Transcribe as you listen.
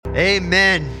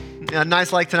Amen. A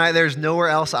nice like tonight, there's nowhere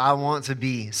else I want to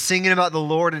be. Singing about the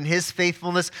Lord and his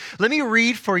faithfulness. Let me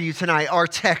read for you tonight our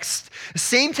text. The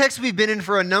same text we've been in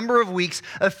for a number of weeks,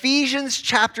 Ephesians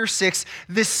chapter 6,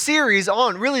 this series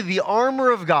on really the armor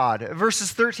of God,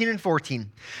 verses 13 and 14.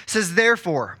 Says,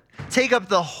 therefore, take up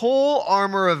the whole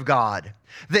armor of God,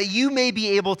 that you may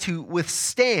be able to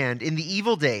withstand in the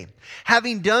evil day,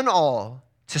 having done all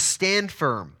to stand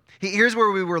firm. Here's where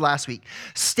we were last week.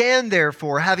 Stand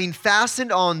therefore, having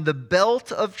fastened on the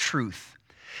belt of truth,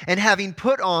 and having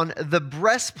put on the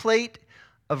breastplate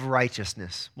of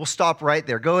righteousness. We'll stop right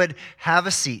there. Go ahead, have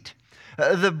a seat.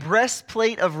 The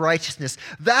breastplate of righteousness.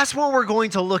 That's what we're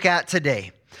going to look at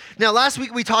today. Now, last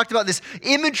week we talked about this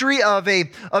imagery of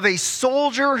a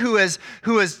soldier who has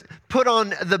put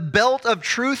on the belt of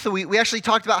truth. We actually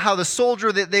talked about how the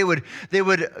soldier, that they would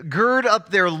gird up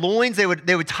their loins, they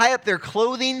would tie up their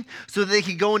clothing so that they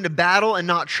could go into battle and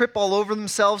not trip all over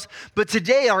themselves. But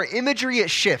today our imagery, it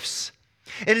shifts.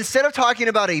 And instead of talking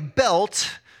about a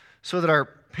belt so that our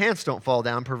pants don't fall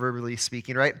down, proverbially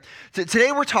speaking, right?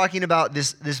 Today we're talking about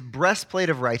this breastplate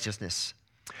of righteousness.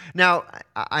 Now,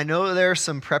 I know there are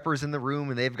some preppers in the room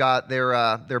and they've got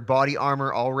their body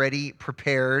armor already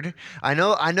prepared. I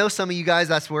know some of you guys,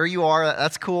 that's where you are.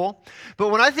 That's cool. But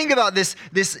when I think about this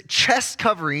chest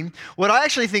covering, what I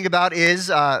actually think about is,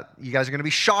 you guys are going to be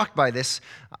shocked by this,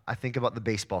 I think about the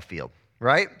baseball field.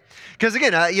 Right? Because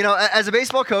again, as a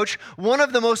baseball coach, one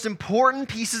of the most important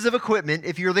pieces of equipment,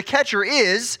 if you're the catcher,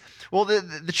 is, well,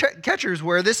 the catchers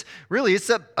wear this, really,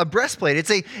 it's a breastplate. It's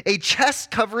a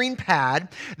chest covering pad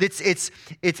that's it's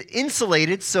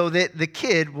insulated so that the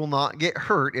kid will not get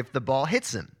hurt if the ball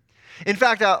hits him. In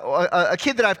fact, a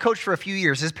kid that I've coached for a few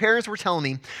years, his parents were telling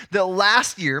me that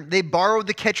last year they borrowed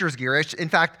the catcher's gear. In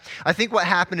fact, I think what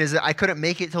happened is that I couldn't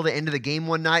make it till the end of the game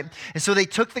one night, and so they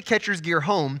took the catcher's gear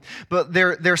home, but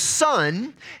their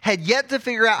son had yet to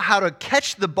figure out how to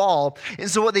catch the ball,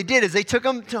 and so what they did is they took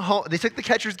the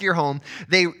catcher's gear home,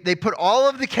 they put all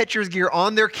of the catcher's gear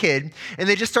on their kid, and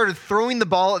they just started throwing the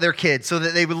ball at their kid so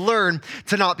that they would learn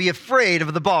to not be afraid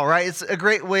of the ball, right? It's a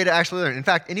great way to actually learn. In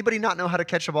fact, anybody not know how to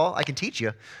catch a ball? I can teach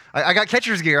you. I got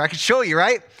catcher's gear. I can show you,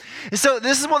 right? And so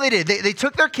this is what they did. They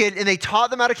took their kid and they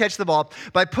taught them how to catch the ball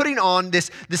by putting on this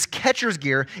catcher's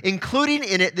gear, including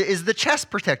in it is the chest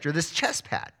protector, this chest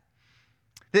pad.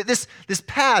 This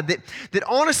pad that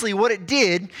honestly what it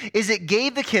did is it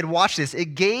gave the kid, watch this,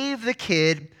 it gave the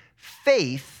kid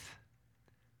faith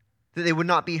that they would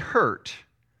not be hurt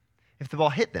if the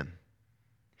ball hit them.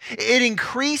 It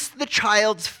increased the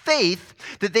child's faith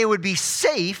that they would be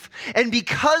safe, and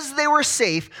because they were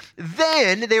safe,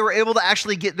 then they were able to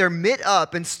actually get their mitt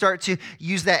up and start to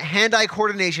use that hand-eye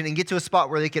coordination and get to a spot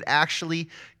where they could actually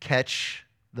catch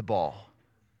the ball.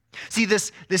 See,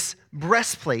 this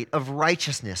breastplate of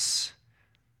righteousness,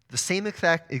 the same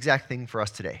exact thing for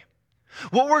us today.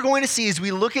 What we're going to see as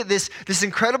we look at this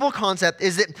incredible concept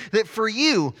is that for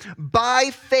you,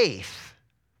 by faith,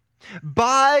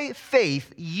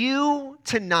 you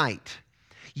tonight,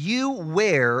 you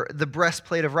wear the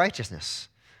breastplate of righteousness.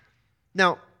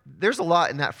 Now, there's a lot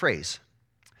in that phrase.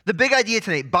 The big idea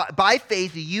tonight, by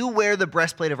faith, you wear the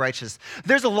breastplate of righteousness.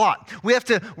 There's a lot. We have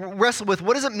to wrestle with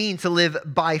what does it mean to live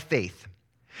by faith?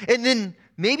 And then,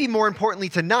 maybe more importantly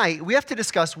tonight, we have to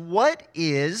discuss what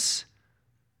is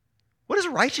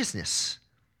righteousness?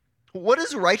 What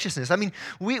is righteousness? I mean,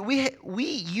 we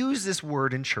use this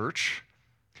word in church.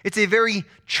 It's a very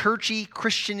churchy,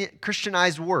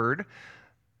 Christianized word,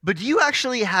 but do you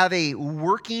actually have a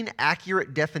working,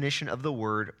 accurate definition of the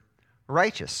word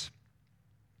righteous?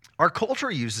 Our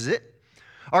culture uses it.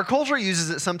 Our culture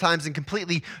uses it sometimes in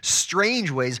completely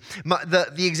strange ways.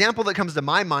 The example that comes to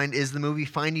my mind is the movie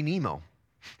Finding Nemo.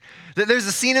 There's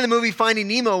a scene in the movie Finding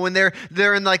Nemo when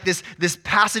they're in like this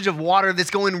passage of water that's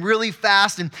going really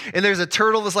fast, and there's a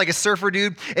turtle that's like a surfer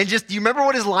dude. And do you remember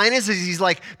what his line is? He's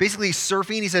like basically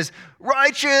surfing. He says,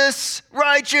 righteous,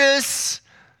 righteous.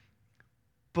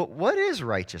 But what is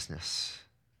righteousness?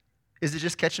 Is it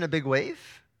just catching a big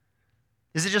wave?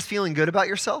 Is it just feeling good about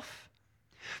yourself?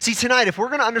 See, tonight, if we're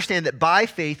going to understand that by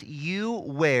faith you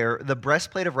wear the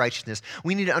breastplate of righteousness,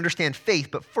 we need to understand faith,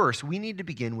 but first we need to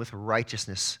begin with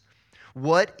righteousness.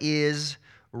 What is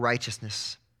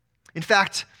righteousness? In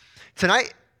fact,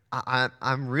 tonight,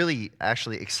 I'm really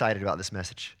actually excited about this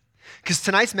message. Because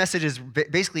tonight's message is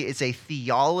basically, it's a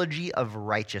theology of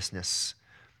righteousness.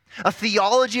 A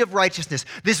theology of righteousness.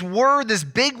 This word, this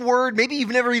big word, maybe you've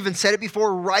never even said it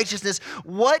before, righteousness.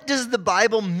 What does the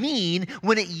Bible mean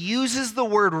when it uses the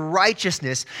word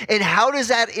righteousness? And how does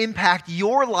that impact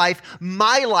your life,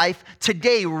 my life,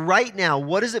 today, right now?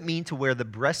 What does it mean to wear the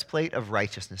breastplate of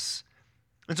righteousness?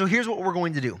 And so here's what we're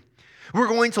going to do. We're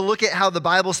going to look at how the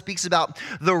Bible speaks about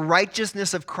the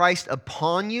righteousness of Christ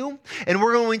upon you, and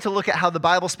we're going to look at how the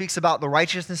Bible speaks about the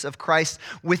righteousness of Christ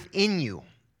within you.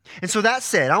 And so that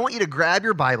said, I want you to grab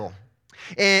your Bible,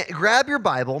 and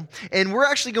we're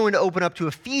actually going to open up to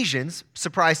Ephesians,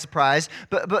 surprise, surprise,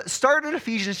 but start at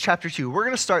Ephesians chapter 2. We're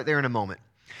going to start there in a moment.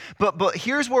 But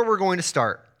here's where we're going to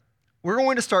start. We're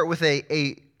going to start with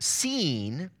a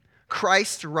seeing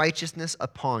Christ's righteousness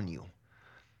upon you.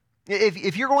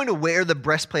 If you're going to wear the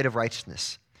breastplate of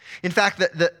righteousness, in fact,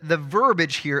 the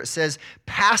verbiage here, it says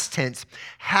past tense,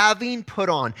 having put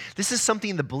on. This is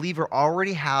something the believer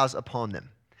already has upon them.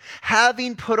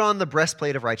 Having put on the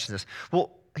breastplate of righteousness.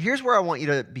 Well, here's where I want you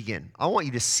to begin. I want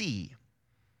you to see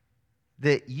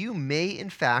that you may, in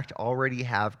fact, already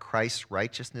have Christ's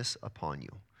righteousness upon you.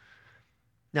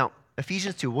 Now,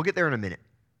 Ephesians 2, we'll get there in a minute.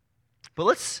 But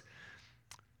let's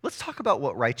talk about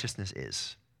what righteousness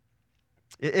is.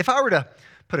 If I were to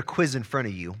put a quiz in front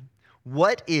of you,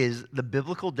 what is the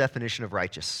biblical definition of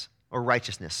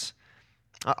righteousness?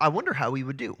 I wonder how we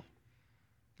would do.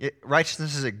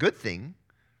 Righteousness is a good thing,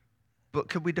 but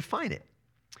could we define it?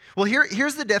 Well,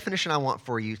 here's the definition I want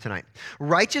for you tonight.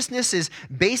 Righteousness is,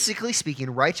 basically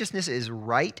speaking, righteousness is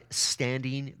right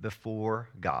standing before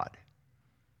God.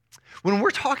 When we're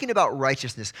talking about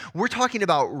righteousness, we're talking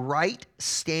about right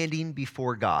standing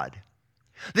before God.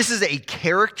 This is a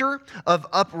character of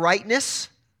uprightness.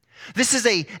 This is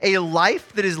a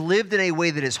life that is lived in a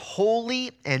way that is holy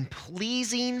and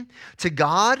pleasing to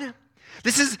God.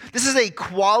 This is a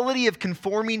quality of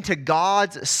conforming to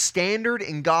God's standard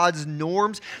and God's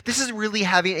norms. This is really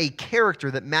having a character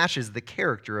that matches the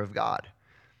character of God.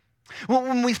 Well,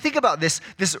 when we think about this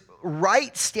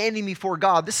right standing before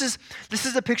God, this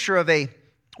is a picture of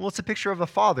it's a picture of a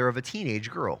father of a teenage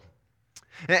girl.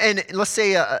 And let's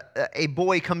say a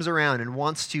boy comes around and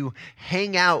wants to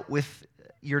hang out with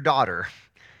your daughter.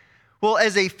 Well,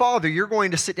 as a father, you're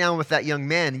going to sit down with that young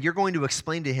man and you're going to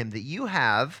explain to him that you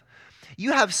have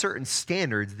certain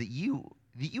standards that you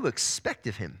expect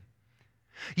of him.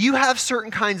 You have certain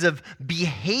kinds of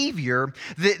behavior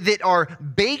that are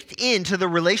baked into the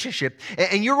relationship,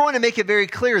 and you're going to make it very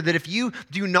clear that if you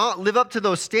do not live up to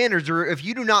those standards or if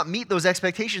you do not meet those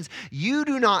expectations, you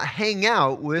do not hang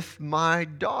out with my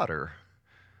daughter.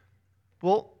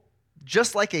 Well,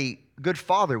 just like a good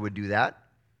father would do that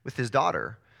with his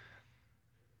daughter,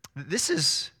 this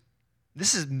is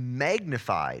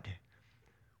magnified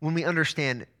when we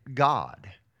understand God.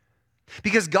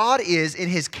 Because God is, in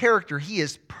his character, he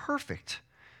is perfect.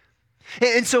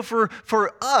 And so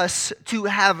for us to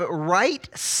have right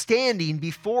standing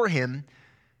before him,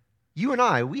 you and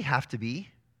I, we have to be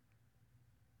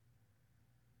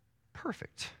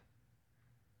perfect.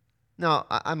 Now,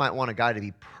 I might want a guy to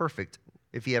be perfect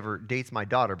if he ever dates my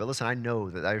daughter, but listen, I know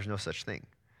that there's no such thing.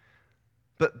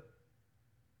 But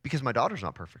because my daughter's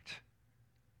not perfect.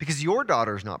 Because your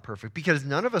daughter's not perfect. Because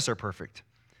none of us are perfect.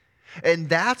 And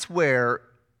that's where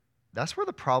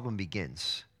the problem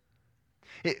begins.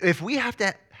 If we have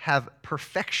to have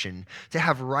perfection, to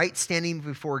have right standing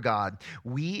before God,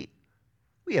 we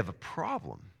have a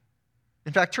problem.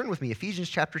 In fact, turn with me, Ephesians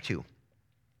chapter 2.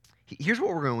 Here's what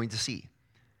we're going to see.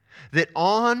 That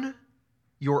on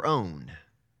your own,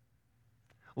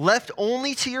 left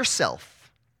only to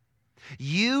yourself,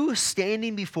 you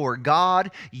standing before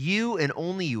God, you and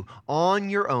only you, on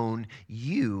your own,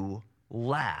 you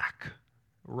lack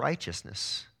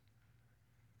righteousness.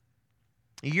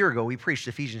 A year ago, we preached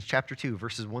Ephesians chapter 2,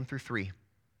 verses 1 through 3.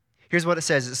 Here's what it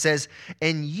says. It says,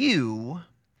 "And you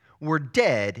were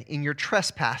dead in your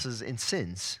trespasses and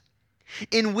sins,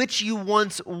 in which you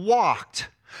once walked,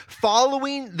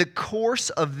 following the course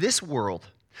of this world,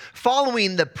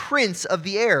 following the prince of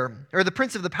the air, or the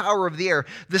prince of the power of the air,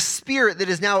 the spirit that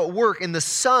is now at work in the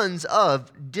sons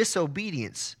of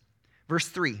disobedience." Verse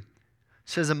 3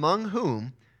 says, "Among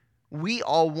whom we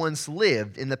all once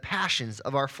lived in the passions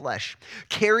of our flesh,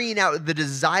 carrying out the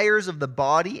desires of the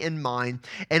body and mind,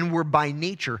 and were by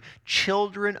nature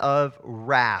children of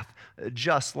wrath,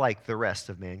 just like the rest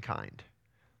of mankind."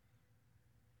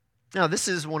 Now, this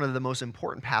is one of the most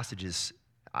important passages,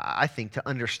 I think, to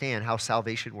understand how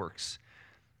salvation works.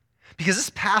 Because this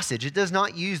passage, it does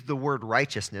not use the word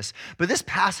righteousness, but this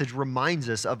passage reminds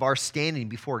us of our standing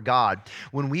before God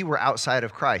when we were outside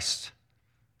of Christ.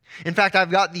 In fact, I've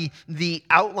got the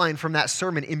outline from that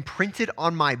sermon imprinted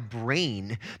on my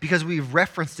brain because we've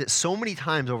referenced it so many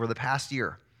times over the past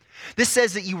year. This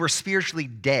says that you were spiritually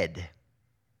dead,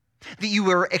 that you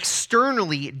were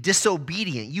externally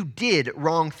disobedient. You did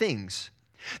wrong things.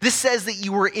 This says that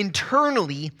you were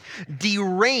internally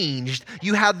deranged.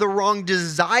 You had the wrong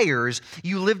desires.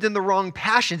 You lived in the wrong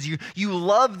passions. You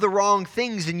loved the wrong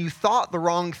things and you thought the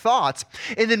wrong thoughts.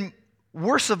 And then,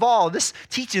 worst of all, this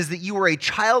teaches that you were a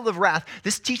child of wrath.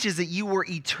 This teaches that you were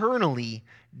eternally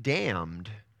damned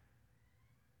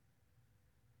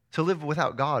to live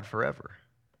without God forever.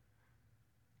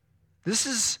 This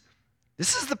is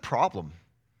the problem.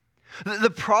 The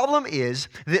problem is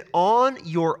that on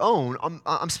your own,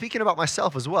 I'm speaking about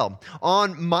myself as well,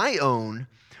 on my own,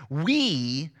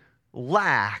 we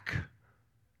lack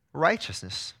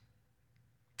righteousness.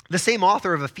 The same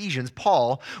author of Ephesians,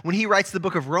 Paul, when he writes the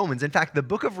book of Romans, in fact, the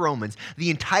book of Romans, the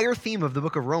entire theme of the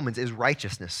book of Romans is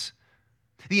righteousness.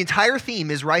 The entire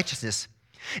theme is righteousness.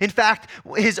 In fact,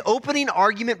 his opening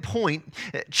argument point,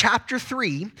 chapter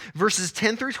 3, verses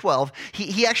 10 through 12,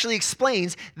 he actually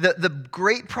explains the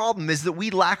great problem is that we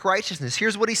lack righteousness.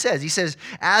 Here's what he says. He says,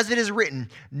 as it is written,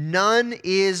 none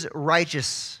is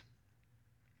righteous.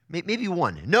 Maybe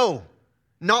one. No,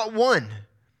 not one.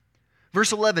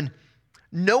 Verse 11,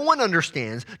 no one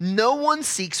understands. No one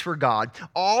seeks for God.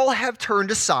 All have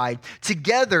turned aside.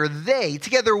 Together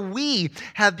we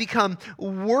have become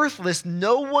worthless.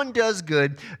 No one does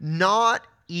good, not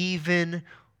even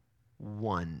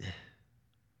one.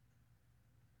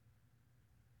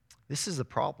 This is the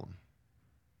problem.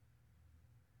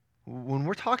 When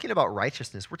we're talking about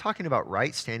righteousness, we're talking about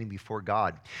right standing before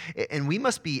God. And we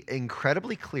must be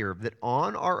incredibly clear that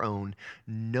on our own,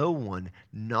 no one,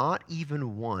 not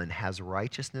even one, has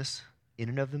righteousness in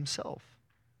and of themselves.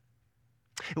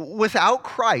 Without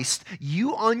Christ,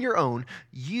 you on your own,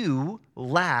 you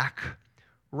lack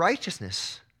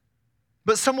righteousness.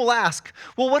 But some will ask,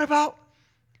 well, what about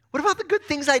the good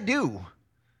things I do?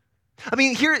 I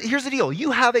mean, here's the deal. You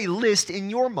have a list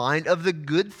in your mind of the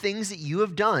good things that you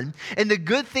have done and the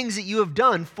good things that you have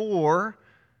done for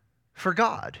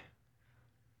God.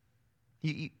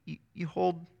 You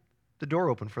hold the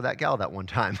door open for that gal that one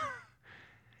time.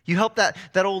 You helped that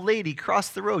old lady cross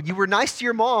the road. You were nice to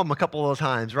your mom a couple of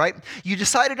times, right? You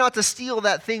decided not to steal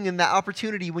that thing and that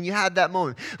opportunity when you had that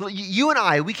moment. You and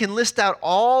I, we can list out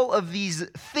all of these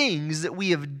things that we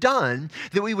have done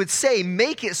that we would say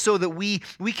make it so that we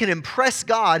can impress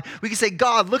God. We can say,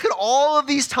 God, look at all of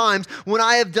these times when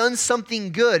I have done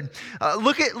something good.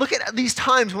 Look at these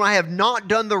times when I have not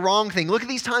done the wrong thing. Look at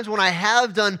these times when I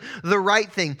have done the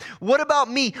right thing. What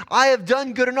about me? I have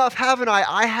done good enough, haven't I?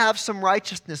 I have some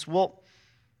righteousness. Well,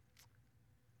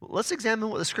 let's examine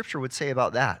what the scripture would say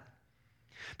about that.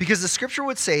 Because the scripture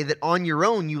would say that on your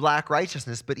own you lack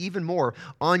righteousness, but even more,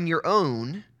 on your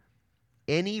own,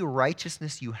 any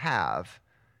righteousness you have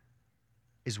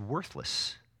is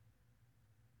worthless.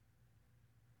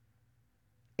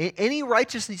 Any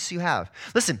righteousness you have.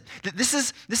 Listen, this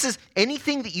is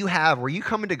anything that you have where you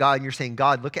come into God and you're saying,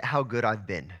 God, look at how good I've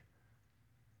been.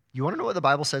 You want to know what the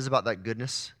Bible says about that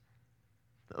goodness?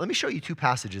 Let me show you two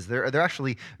passages. They're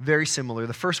actually very similar.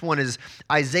 The first one is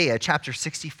Isaiah chapter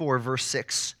 64, verse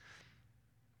 6.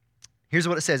 Here's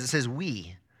what it says. It says,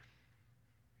 we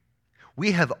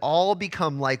have all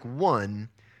become like one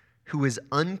who is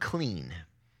unclean.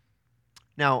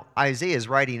 Now, Isaiah is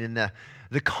writing in the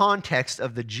context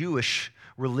of the Jewish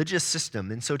religious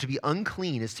system. And so to be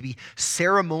unclean is to be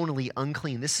ceremonially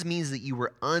unclean. This means that you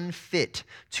were unfit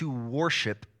to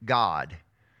worship God.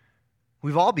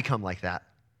 We've all become like that.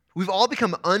 We've all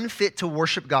become unfit to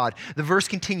worship God. The verse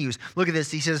continues. Look at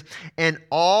this. He says, and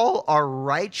all our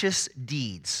righteous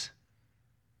deeds,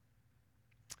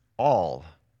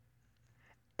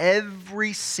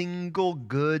 every single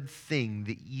good thing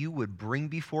that you would bring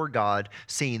before God,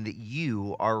 saying that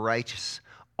you are righteous,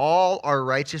 all our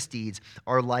righteous deeds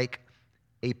are like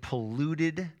a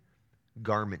polluted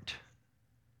garment.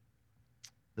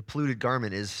 The polluted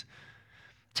garment is,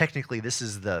 technically, this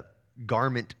is the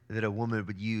garment that a woman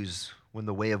would use when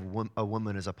the way of a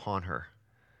woman is upon her.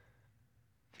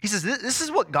 He says, this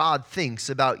is what God thinks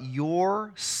about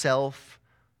your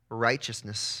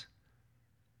self-righteousness.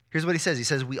 Here's what he says. He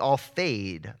says, we all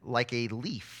fade like a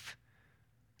leaf,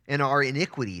 and our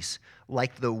iniquities,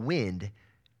 like the wind,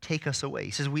 take us away.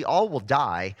 He says, we all will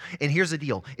die, and here's the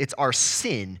deal. It's our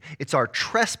sin, it's our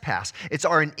trespass, it's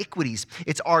our iniquities,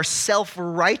 it's our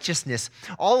self-righteousness.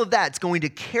 All of that's going to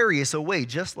carry us away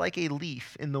just like a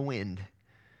leaf in the wind.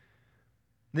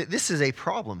 This is a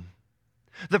problem.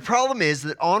 The problem is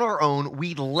that on our own,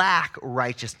 we lack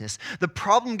righteousness. The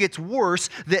problem gets worse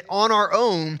that on our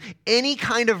own, any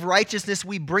kind of righteousness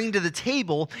we bring to the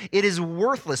table, it is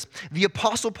worthless. The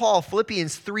Apostle Paul,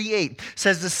 Philippians 3:8,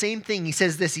 says the same thing. He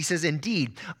says this, he says,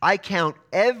 indeed, I count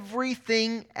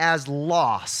everything as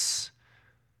loss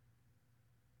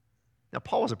Now,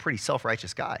 Paul was a pretty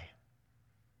self-righteous guy.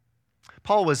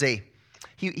 Paul was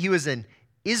he was an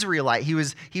Israelite. He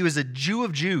was a Jew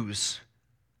of Jews.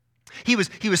 He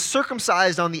was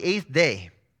circumcised on the 8th day.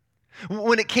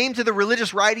 When it came to the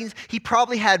religious writings, he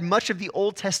probably had much of the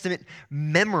Old Testament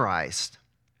memorized.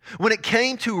 When it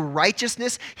came to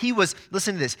righteousness,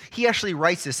 listen to this, he actually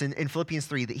writes this in Philippians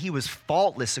 3, that he was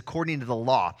faultless according to the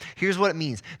law. Here's what it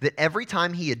means, that every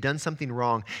time he had done something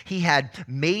wrong, he had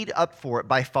made up for it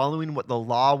by following what the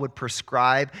law would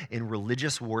prescribe in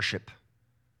religious worship.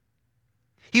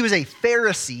 He was a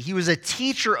Pharisee. He was a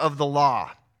teacher of the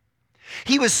law.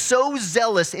 He was so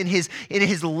zealous in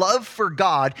his love for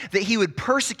God that he would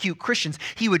persecute Christians.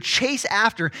 He would chase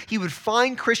after, he would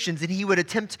find Christians, and he would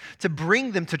attempt to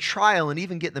bring them to trial and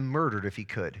even get them murdered if he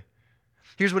could.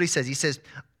 Here's what he says. He says,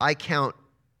 I count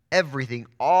everything,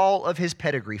 all of his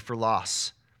pedigree, for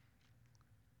loss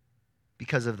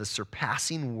because of the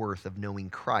surpassing worth of knowing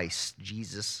Christ,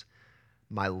 Jesus,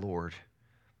 my Lord.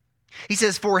 He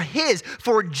says,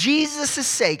 for Jesus'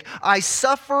 sake, I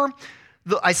suffer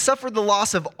the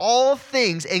loss of all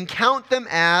things and count them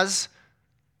as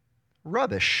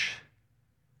rubbish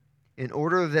in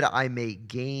order that I may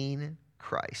gain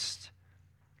Christ.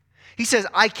 He says,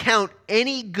 I count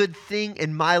any good thing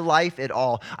in my life at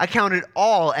all. I count it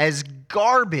all as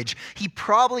garbage. He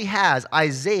probably has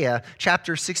Isaiah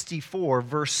chapter 64,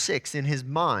 verse 6 in his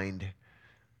mind.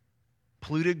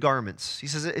 Polluted garments. He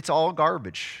says it's all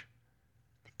garbage.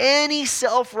 Any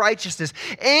self-righteousness,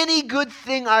 any good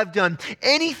thing I've done,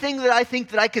 anything that I think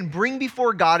that I can bring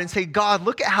before God and say, God,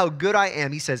 look at how good I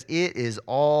am. He says, it is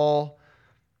all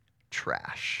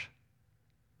trash.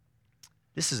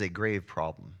 This is a grave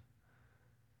problem.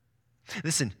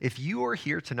 Listen, if you are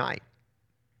here tonight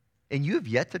and you have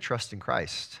yet to trust in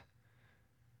Christ,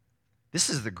 this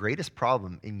is the greatest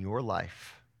problem in your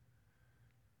life.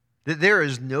 That there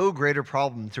is no greater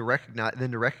problem than to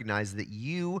recognize that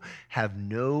you have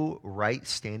no right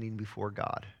standing before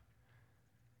God.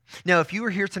 Now, if you are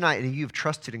here tonight and you have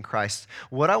trusted in Christ,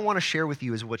 what I want to share with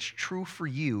you is what's true for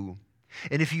you.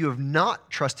 And if you have not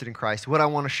trusted in Christ, what I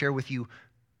want to share with you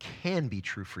can be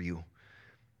true for you.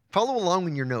 Follow along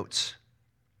in your notes.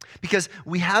 Because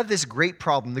we have this great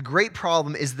problem. The great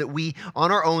problem is that we,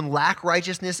 on our own, lack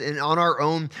righteousness, and on our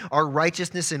own, our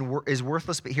righteousness is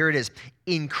worthless. But here it is.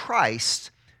 In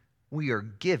Christ, we are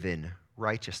given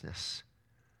righteousness.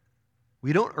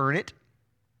 We don't earn it.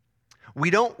 We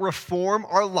don't reform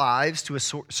our lives to a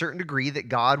certain degree that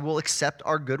God will accept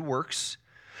our good works.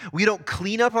 We don't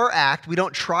clean up our act. We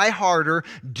don't try harder,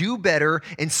 do better,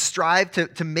 and strive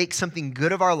to make something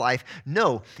good of our life.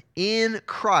 No, in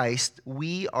Christ,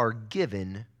 we are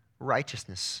given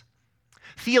righteousness.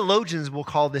 Theologians will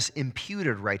call this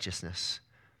imputed righteousness.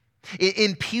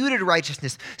 Imputed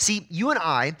righteousness. See, you and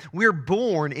I, we're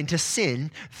born into sin.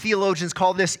 Theologians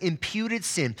call this imputed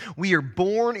sin. We are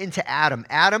born into Adam.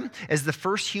 Adam, as the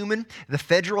first human, the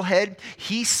federal head,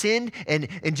 he sinned. And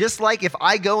just like if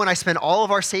I go and I spend all of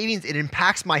our savings, it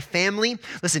impacts my family.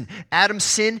 Listen, Adam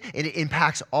sinned and it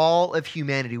impacts all of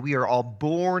humanity. We are all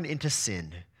born into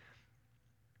sin.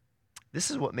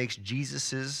 This is what makes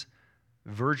Jesus'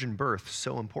 virgin birth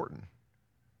so important.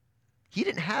 He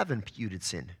didn't have imputed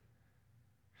sin.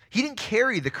 He didn't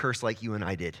carry the curse like you and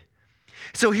I did.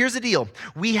 So here's the deal.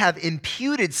 We have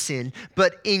imputed sin,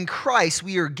 but in Christ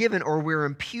we are given, or we're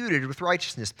imputed with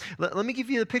righteousness. Let me give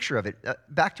you a picture of it.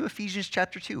 Back to Ephesians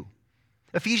chapter 2.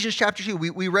 Ephesians chapter 2,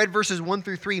 we read verses 1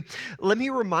 through 3. Let me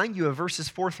remind you of verses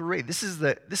 4 through 8. This is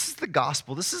the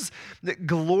gospel. This is the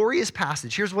glorious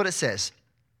passage. Here's what it says.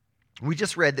 We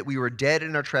just read that we were dead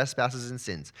in our trespasses and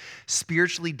sins,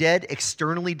 spiritually dead,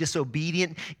 externally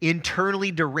disobedient,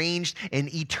 internally deranged,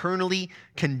 and eternally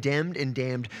condemned and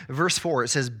damned. Verse 4, it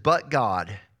says, but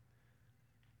God,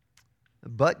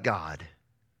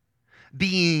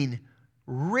 being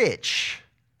rich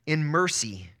in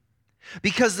mercy,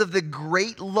 because of the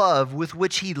great love with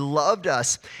which he loved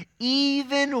us,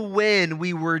 even when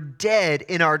we were dead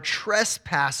in our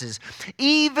trespasses,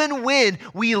 even when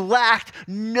we lacked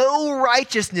no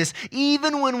righteousness,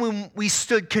 even when we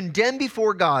stood condemned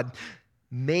before God,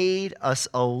 made us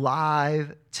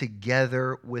alive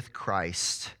together with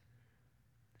Christ.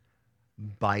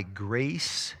 By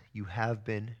grace you have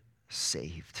been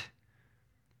saved.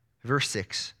 Verse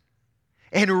 6.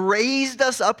 And raised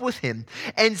us up with him,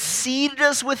 and seated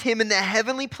us with him in the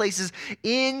heavenly places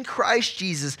in Christ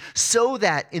Jesus, so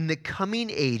that in the coming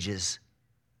ages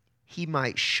he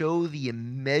might show the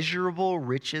immeasurable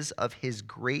riches of his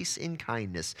grace and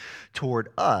kindness toward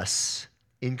us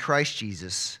in Christ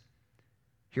Jesus.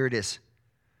 Here it is.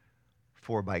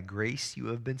 For by grace you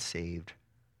have been saved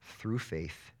through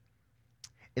faith.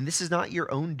 And this is not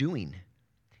your own doing.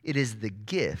 It is the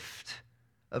gift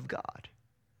of God.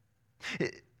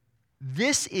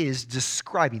 This is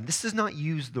describing, this does not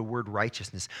use the word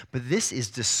righteousness, but this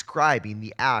is describing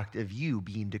the act of you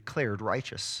being declared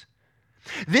righteous.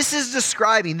 This is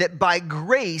describing that by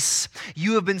grace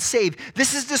you have been saved.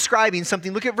 This is describing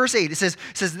something. Look at verse 8. It says,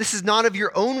 this is not of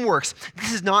your own works.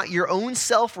 This is not your own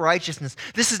self-righteousness.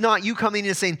 This is not you coming in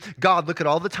and saying, God, look at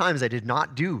all the times I did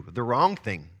not do the wrong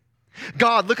thing.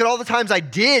 God, look at all the times I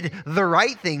did the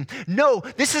right thing. No,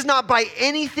 this is not by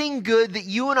anything good that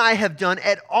you and I have done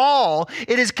at all.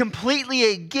 It is completely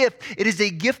a gift. It is a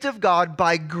gift of God.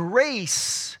 By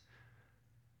grace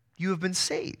you have been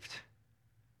saved.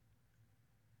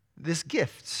 This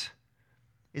gift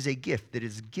is a gift that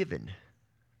is given.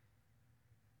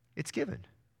 It's given.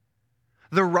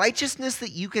 The righteousness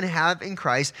that you can have in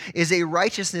Christ is a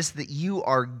righteousness that you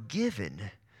are given.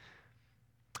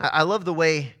 I love the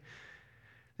way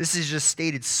this is just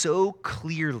stated so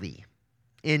clearly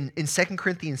in 2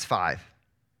 Corinthians 5.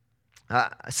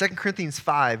 2 Corinthians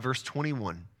 5, verse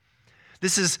 21.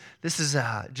 This is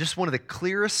just one of the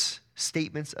clearest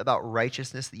statements about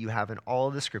righteousness that you have in all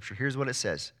of the Scripture. Here's what it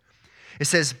says. It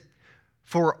says,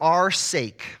 for our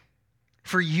sake,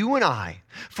 for you and I,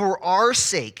 for our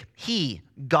sake, he,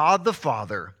 God the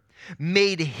Father,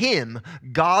 made him,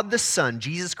 God the Son,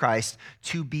 Jesus Christ,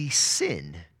 to be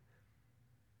sin,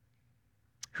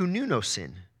 who knew no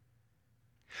sin,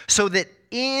 so that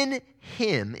in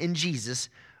him, in Jesus,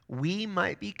 we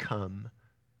might become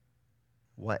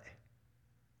what?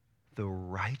 The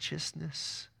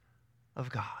righteousness of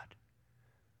God.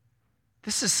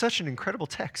 This is such an incredible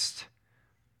text.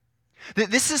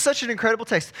 This is such an incredible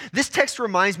text. This text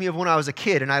reminds me of when I was a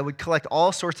kid and I would collect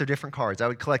all sorts of different cards. I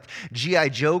would collect G.I.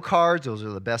 Joe cards. Those are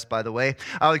the best, by the way.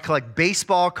 I would collect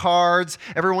baseball cards.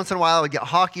 Every once in a while, I would get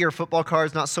hockey or football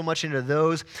cards, not so much into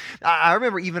those. I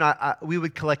remember even we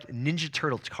would collect Ninja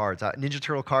Turtle cards. Ninja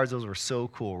Turtle cards, those were so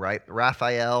cool, right?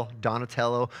 Raphael,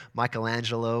 Donatello,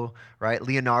 Michelangelo, right?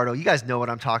 Leonardo. You guys know what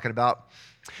I'm talking about.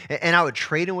 And I would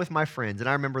trade them with my friends. And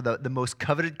I remember the most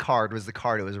coveted card was the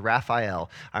card. It was Raphael.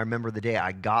 I remember the day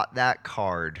I got that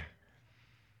card.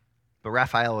 But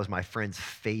Raphael was my friend's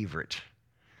favorite.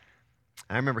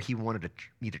 And I remember he wanted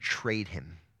me to trade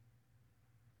him.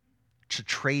 To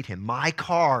trade him. My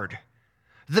card.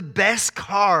 The best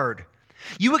card.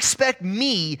 You expect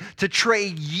me to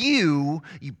trade you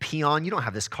peon, you don't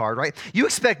have this card, right? You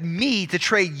expect me to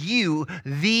trade you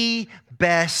the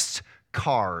best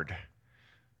card.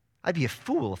 I'd be a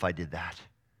fool if I did that.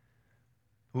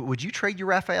 Would you trade your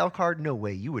Raphael card? No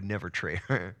way. You would never trade.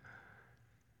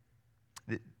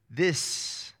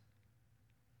 This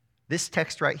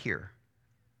text right here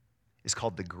is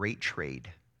called the Great Trade,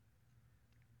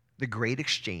 the Great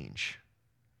Exchange.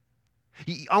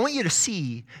 I want you to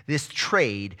see this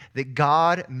trade that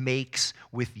God makes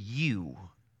with you.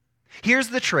 Here's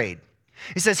the trade.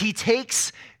 It says he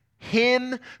takes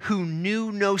him who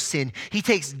knew no sin. He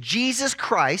takes Jesus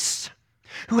Christ,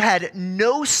 who had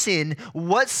no sin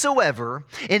whatsoever,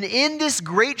 and in this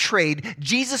great trade,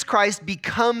 Jesus Christ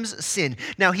becomes sin.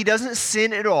 Now, he doesn't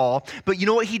sin at all, but you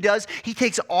know what he does? He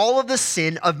takes all of the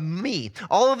sin of me,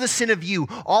 all of the sin of you,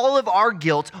 all of our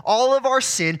guilt, all of our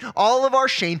sin, all of our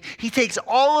shame. He takes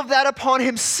all of that upon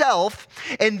himself,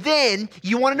 and then,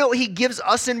 you want to know what he gives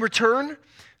us in return?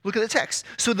 Look at the text.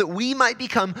 So that we might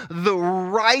become the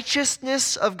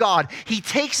righteousness of God. He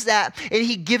takes that and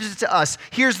he gives it to us.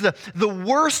 Here's the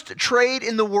worst trade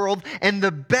in the world and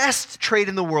the best trade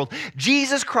in the world.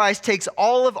 Jesus Christ takes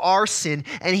all of our sin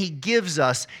and he gives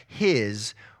us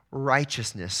his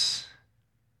righteousness.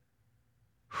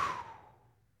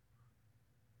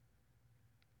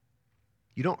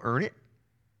 You don't earn it.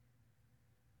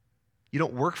 You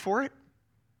don't work for it.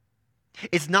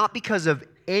 It's not because of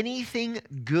anything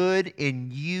good in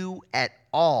you at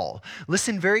all.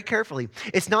 Listen very carefully.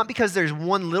 It's not because there's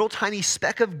one little tiny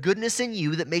speck of goodness in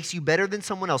you that makes you better than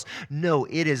someone else. No,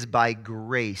 it is by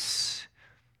grace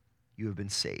you have been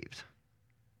saved.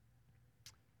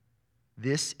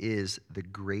 This is the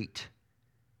great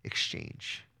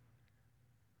exchange.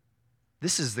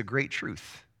 This is the great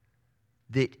truth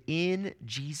that in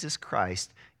Jesus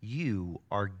Christ you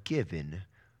are given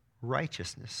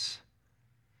righteousness.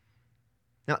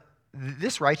 Now,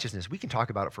 this righteousness, we can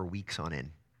talk about it for weeks on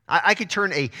end. I could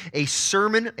turn a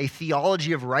sermon, a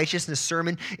theology of righteousness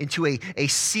sermon, into a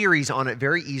series on it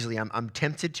very easily. I'm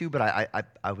tempted to, but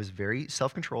I was very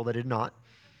self-controlled. I did not.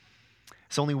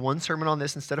 It's only one sermon on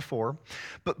this instead of four.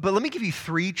 But let me give you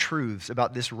three truths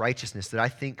about this righteousness that I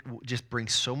think just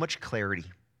brings so much clarity.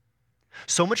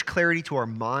 So much clarity to our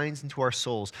minds and to our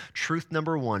souls. Truth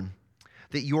number one,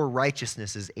 that your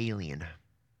righteousness is alien.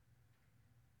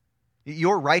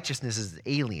 Your righteousness is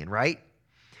alien, right?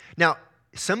 Now,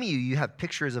 some of you have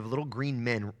pictures of little green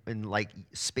men in like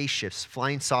spaceships,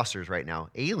 flying saucers right now.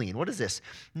 Alien, what is this?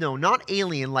 No, not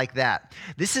alien like that.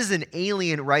 This is an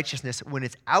alien righteousness when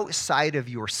it's outside of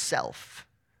yourself.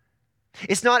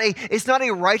 It's not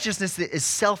a righteousness that is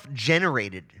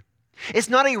self-generated. It's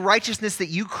not a righteousness that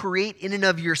you create in and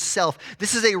of yourself.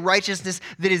 This is a righteousness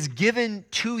that is given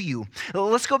to you.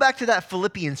 Let's go back to that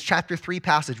Philippians chapter 3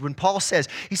 passage when Paul says,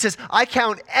 I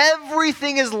count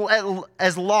everything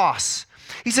as loss.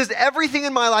 He says, everything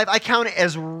in my life, I count it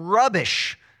as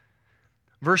rubbish.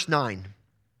 Verse 9.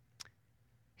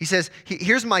 He says,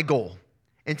 here's my goal,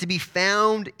 and to be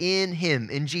found in him,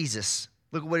 in Jesus.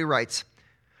 Look at what he writes.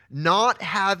 Not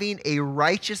having a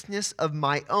righteousness of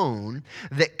my own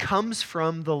that comes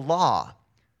from the law.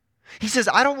 He says,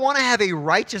 I don't want to have a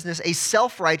righteousness, a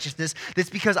self-righteousness that's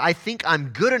because I think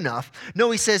I'm good enough.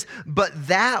 No, he says, but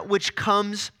that which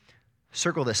comes,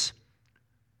 circle this,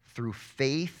 through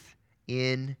faith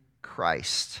in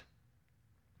Christ.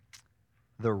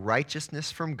 The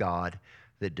righteousness from God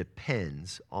that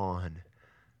depends on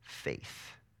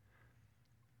faith.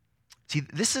 See,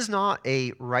 this is not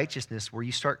a righteousness where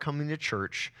you start coming to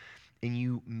church and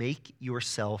you make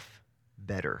yourself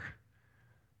better.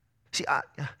 See,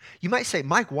 you might say,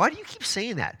 Mike, why do you keep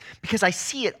saying that? Because I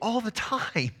see it all the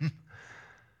time.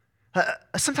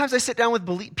 Sometimes I sit down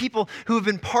with people who have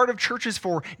been part of churches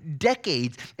for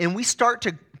decades, and we start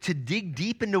to dig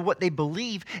deep into what they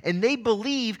believe, and they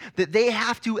believe that they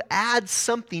have to add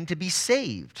something to be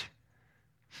saved.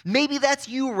 Maybe that's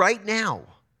you right now.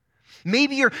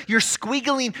 Maybe you're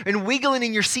squiggling and wiggling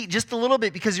in your seat just a little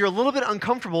bit because you're a little bit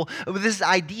uncomfortable with this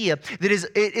idea that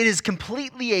it is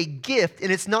completely a gift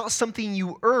and it's not something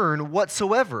you earn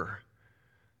whatsoever.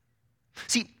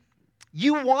 See,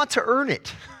 you want to earn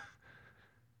it.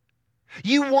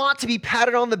 You want to be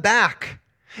patted on the back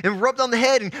and rubbed on the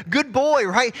head and good boy,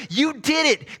 right? You did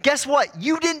it. Guess what?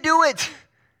 You didn't do it.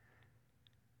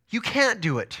 You can't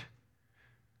do it.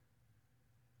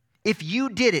 If you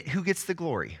did it, who gets the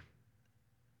glory?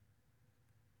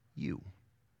 You.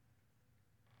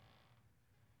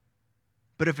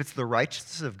 But if it's the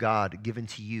righteousness of God given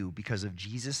to you because of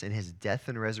Jesus and his death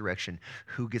and resurrection,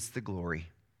 who gets the glory?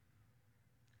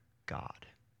 God.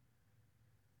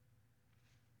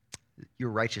 Your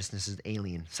righteousness is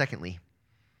alien. Secondly,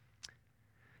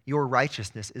 your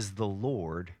righteousness is the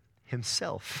Lord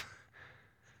himself.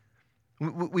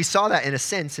 We saw that in a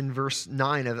sense in verse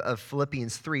 9 of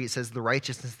Philippians 3. It says the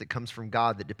righteousness that comes from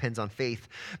God that depends on faith.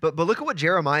 But look at what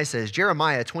Jeremiah says.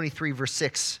 Jeremiah 23 verse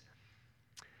 6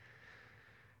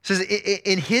 says,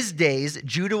 in his days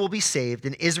Judah will be saved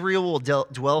and Israel will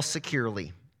dwell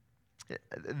securely.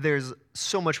 There's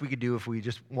so much we could do if we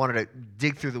just wanted to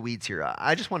dig through the weeds here.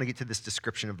 I just want to get to this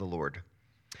description of the Lord.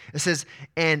 It says,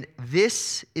 and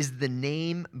this is the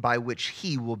name by which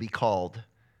he will be called.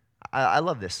 I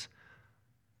love this.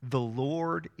 The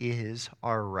Lord is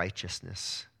our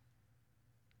righteousness.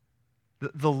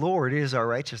 The Lord is our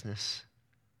righteousness.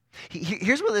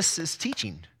 Here's what this is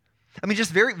teaching. I mean,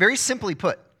 just very, very simply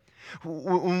put,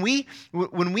 when we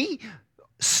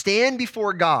stand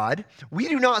before God, we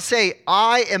do not say,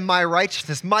 I am my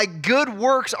righteousness. My good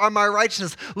works are my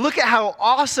righteousness. Look at how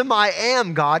awesome I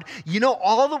am, God. You know,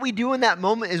 all that we do in that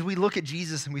moment is we look at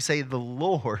Jesus and we say, the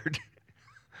Lord,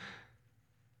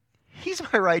 he's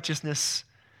my righteousness.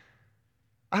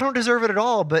 I don't deserve it at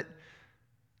all, but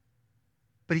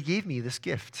he gave me this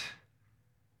gift.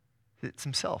 It's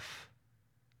himself.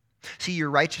 See, your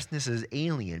righteousness is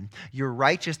alien. Your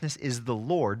righteousness is the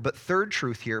Lord. But third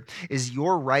truth here is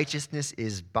your righteousness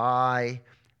is by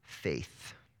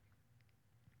faith.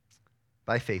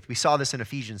 By faith. We saw this in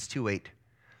Ephesians 2:8.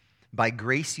 By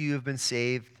grace you have been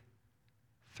saved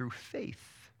through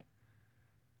faith.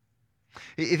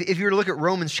 If you were to look at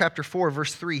Romans chapter 4,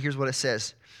 verse 3, here's what it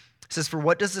says. It says, for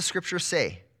what does the scripture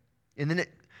say? And then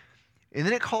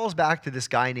it calls back to this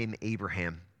guy named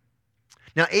Abraham.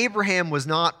 Now, Abraham was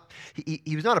not,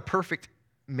 he was not a perfect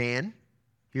man.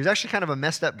 He was actually kind of a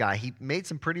messed up guy. He made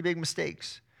some pretty big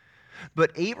mistakes.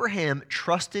 But Abraham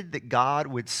trusted that God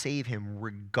would save him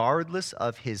regardless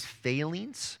of his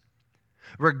failings,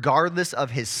 regardless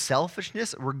of his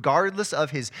selfishness, regardless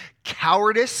of his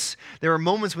cowardice. There were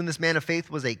moments when this man of faith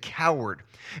was a coward.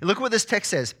 And look what this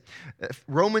text says.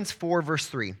 Romans 4, verse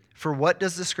 3. For what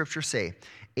does the scripture say?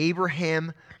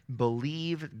 Abraham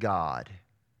believed God,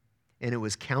 and it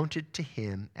was counted to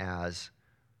him as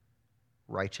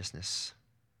righteousness.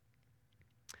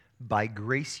 By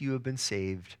grace you have been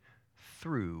saved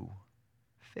through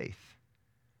faith.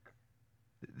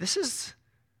 This is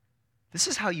This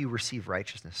is how you receive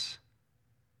righteousness.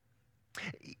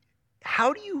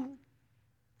 How do you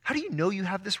know you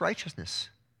have this righteousness?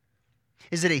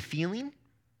 Is it a feeling?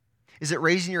 Is it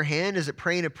raising your hand? Is it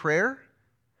praying a prayer?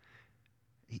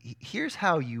 Here's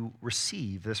how you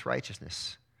receive this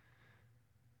righteousness.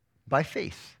 By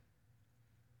faith.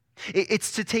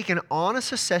 It's to take an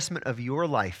honest assessment of your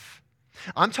life.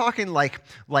 I'm talking like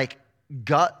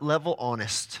gut level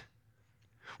honest.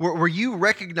 Where you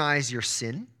recognize your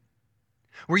sin,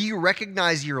 where you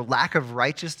recognize your lack of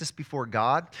righteousness before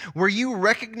God, where you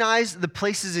recognize the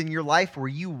places in your life where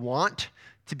you want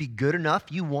to be good enough,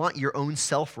 you want your own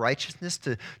self-righteousness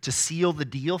to seal the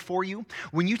deal for you.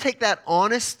 When you take that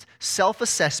honest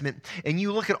self-assessment and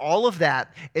you look at all of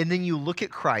that, and then you look at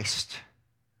Christ,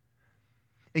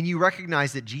 and you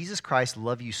recognize that Jesus Christ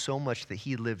loved you so much that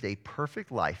he lived a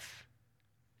perfect life.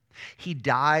 He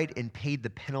died and paid the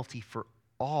penalty for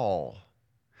all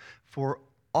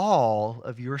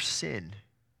of your sin.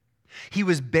 He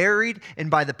was buried, and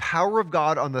by the power of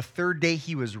God, on the third day,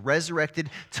 he was resurrected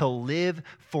to live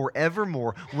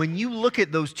forevermore. When you look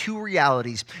at those two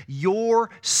realities,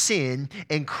 your sin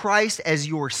and Christ as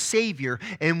your Savior,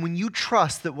 and when you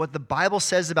trust that what the Bible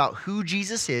says about who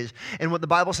Jesus is and what the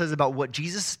Bible says about what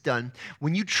Jesus has done,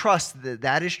 when you trust that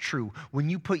that is true, when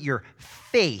you put your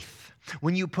faith,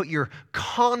 when you put your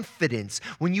confidence,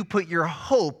 when you put your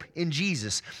hope in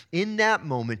Jesus, in that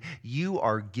moment, you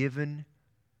are given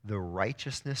the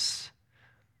righteousness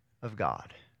of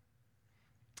God.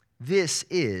 This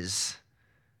is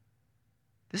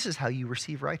how you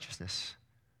receive righteousness.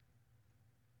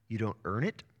 You don't earn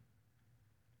it.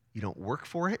 You don't work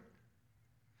for it.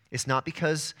 It's not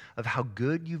because of how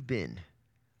good you've been.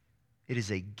 It is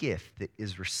a gift that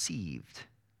is received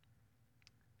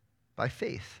by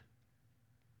faith.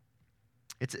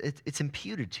 It's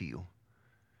imputed to you.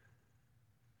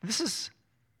 This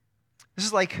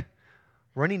is like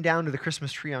running down to the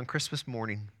Christmas tree on Christmas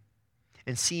morning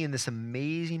and seeing this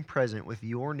amazing present with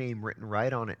your name written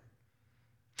right on it.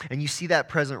 And you see that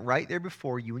present right there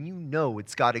before you, and you know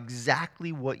it's got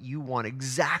exactly what you want,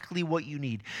 exactly what you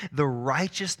need. The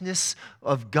righteousness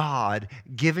of God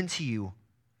given to you.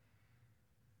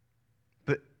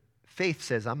 But faith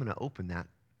says, I'm going to open that.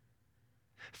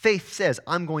 Faith says,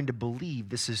 I'm going to believe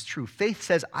this is true. Faith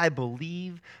says, I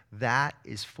believe that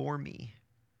is for me.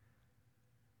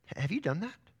 Have you done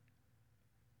that?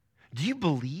 Do you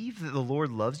believe that the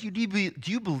Lord loves you? Do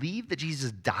you believe that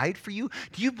Jesus died for you?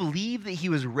 Do you believe that he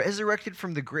was resurrected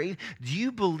from the grave? Do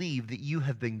you believe that you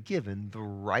have been given the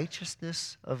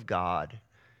righteousness of God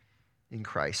in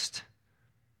Christ?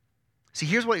 See,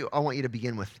 here's what I want you to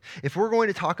begin with. If we're going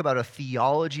to talk about a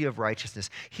theology of righteousness,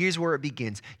 here's where it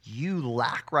begins. You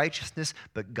lack righteousness,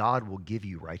 but God will give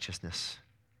you righteousness.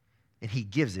 And he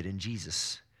gives it in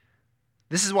Jesus.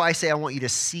 This is why I say I want you to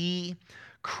see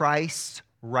Christ's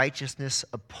righteousness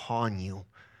upon you,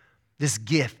 this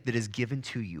gift that is given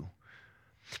to you.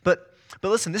 But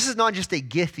listen, this is not just a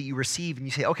gift that you receive and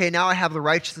you say, okay, now I have the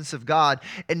righteousness of God,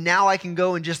 and now I can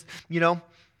go and just,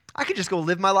 I can just go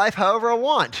live my life however I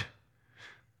want.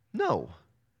 No.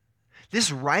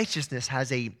 This righteousness has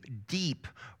a deep,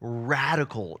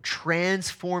 radical,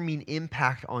 transforming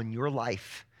impact on your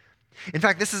life. In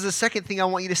fact, this is the second thing I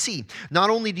want you to see. Not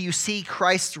only do you see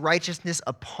Christ's righteousness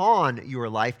upon your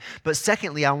life, but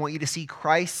secondly, I want you to see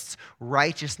Christ's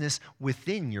righteousness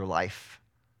within your life.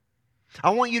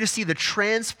 I want you to see the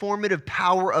transformative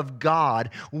power of God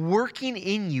working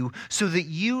in you so that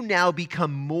you now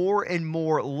become more and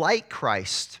more like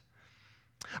Christ.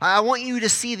 I want you to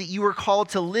see that you are called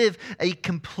to live a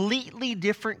completely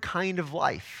different kind of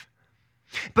life.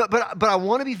 But I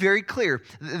want to be very clear.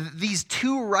 These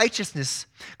two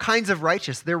kinds of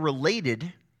righteousness, they're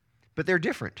related, but they're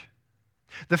different.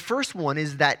 The first one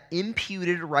is that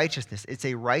imputed righteousness. It's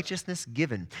a righteousness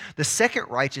given. The second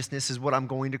righteousness is what I'm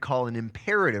going to call an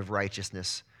imperative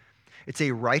righteousness. It's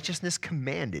a righteousness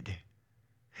commanded.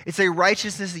 It's a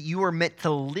righteousness that you are meant to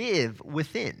live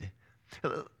within.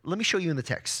 Let me show you in the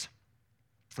text.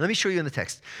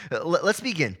 Let's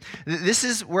begin. This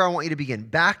is where I want you to begin.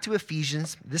 Back to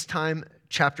Ephesians, this time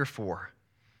chapter 4.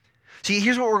 See,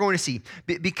 here's what we're going to see.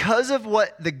 Because of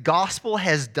what the gospel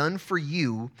has done for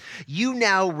you, you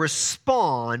now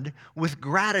respond with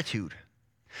gratitude.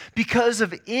 Because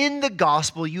of in the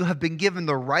gospel you have been given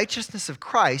the righteousness of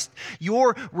Christ,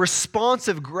 your response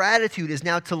of gratitude is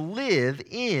now to live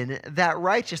in that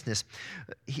righteousness.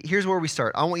 Here's where we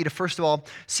start. I want you to first of all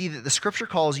see that the scripture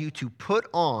calls you to put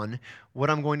on what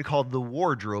I'm going to call the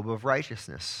wardrobe of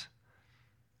righteousness.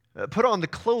 Put on the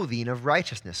clothing of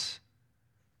righteousness.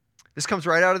 This comes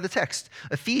right out of the text.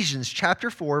 Ephesians chapter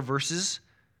 4 verse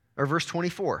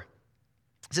 24.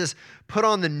 It says, put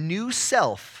on the new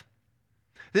self.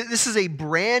 This is a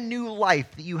brand new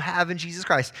life that you have in Jesus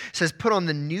Christ. It says, put on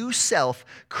the new self,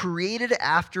 created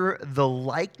after the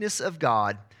likeness of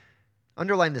God.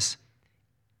 Underline this,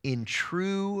 in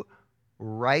true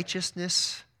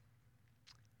righteousness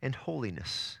and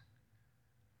holiness.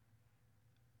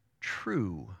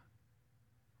 True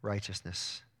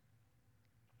righteousness.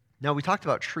 Now, we talked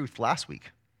about truth last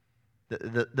week,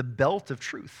 the belt of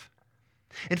truth.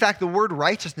 In fact, the word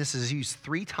righteousness is used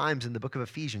 3 times in the book of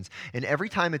Ephesians, and every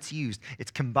time it's used, it's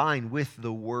combined with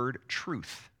the word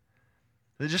truth.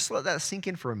 Just let that sink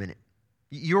in for a minute.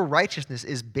 Your righteousness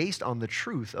is based on the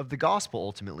truth of the gospel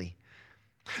ultimately.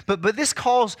 But this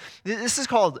is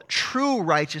called true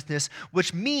righteousness,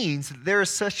 which means there is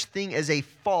such thing as a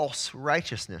false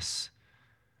righteousness.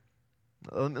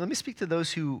 Let me speak to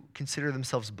those who consider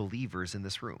themselves believers in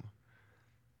this room.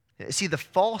 See, the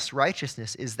false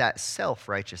righteousness is that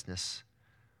self-righteousness.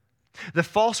 The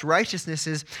false righteousness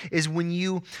is when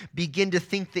you begin to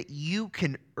think that you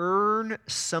can earn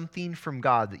something from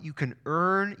God, that you can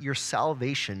earn your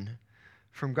salvation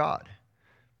from God.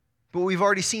 But we've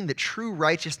already seen that true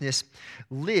righteousness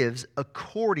lives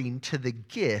according to the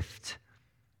gift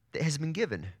that has been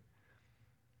given.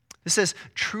 It says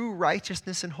true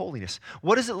righteousness and holiness.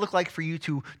 What does it look like for you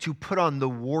to put on the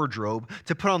wardrobe,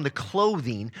 to put on the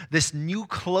clothing, this new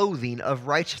clothing of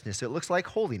righteousness? It looks like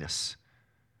holiness.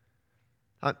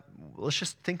 Let's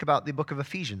just think about the book of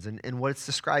Ephesians and what it's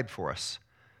described for us.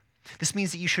 This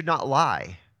means that you should not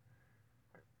lie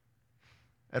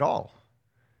at all.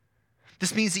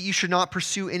 This means that you should not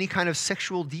pursue any kind of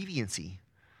sexual deviancy.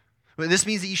 This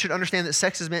means that you should understand that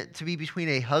sex is meant to be between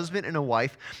a husband and a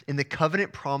wife in the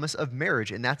covenant promise of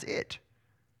marriage, and that's it.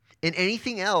 And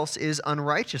anything else is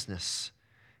unrighteousness.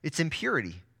 It's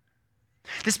impurity.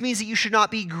 This means that you should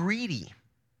not be greedy.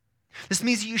 This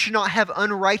means that you should not have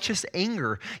unrighteous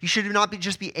anger. You should not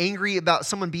just be angry about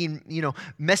someone being,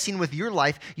 messing with your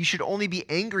life. You should only be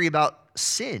angry about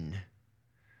sin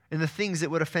and the things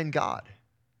that would offend God.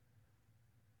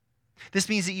 This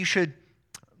means that you should,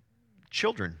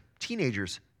 children,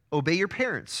 teenagers, obey your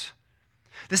parents.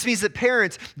 This means that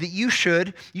parents, that you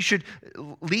should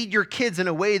lead your kids in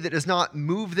a way that does not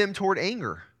move them toward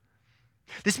anger.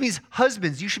 This means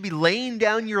husbands, you should be laying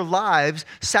down your lives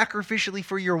sacrificially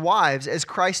for your wives as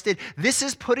Christ did. This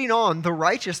is putting on the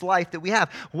righteous life that we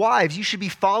have. Wives, you should be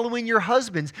following your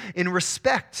husbands in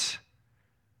respect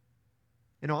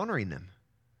and honoring them.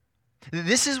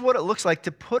 This is what it looks like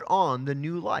to put on the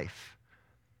new life.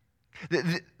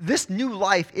 This new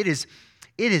life, it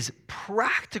is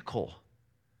practical.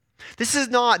 This is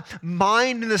not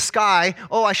mind in the sky,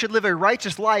 oh, I should live a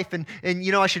righteous life and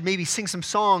I should maybe sing some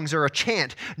songs or a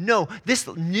chant. No, this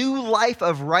new life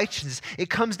of righteousness,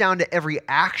 it comes down to every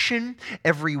action,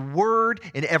 every word,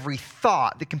 and every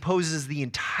thought that composes the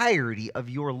entirety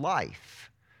of your life.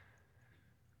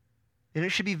 And it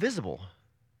should be visible.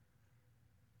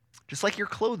 Just like your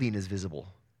clothing is visible.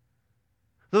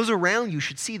 Those around you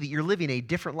should see that you're living a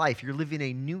different life. You're living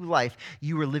a new life.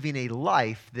 You are living a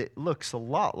life that looks a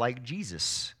lot like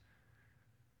Jesus,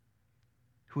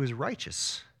 who is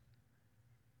righteous.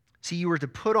 See, you are to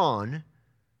put on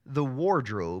the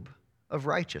wardrobe of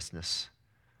righteousness.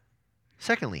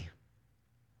 Secondly,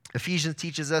 Ephesians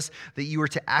teaches us that you are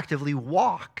to actively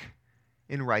walk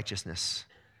in righteousness.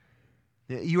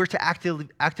 You are to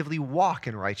actively walk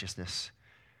in righteousness.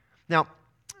 Now,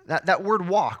 that word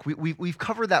walk, we've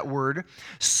covered that word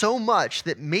so much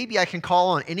that maybe I can call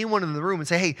on anyone in the room and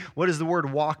say, hey, what does the word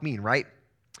walk mean, right?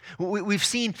 We've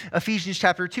seen Ephesians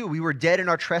chapter 2. We were dead in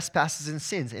our trespasses and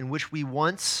sins in which we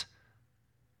once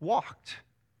walked.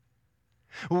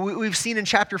 We've seen in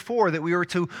chapter 4 that we were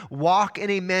to walk in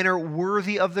a manner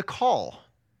worthy of the call.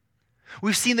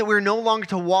 We've seen that we're no longer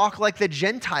to walk like the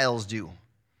Gentiles do.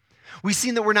 We've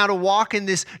seen that we're now to walk in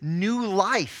this new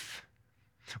life.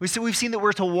 We've seen that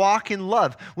we're to walk in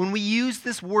love. When we use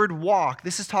this word walk,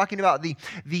 this is talking about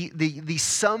the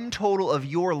sum total of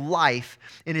your life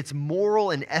in its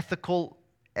moral and ethical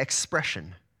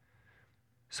expression.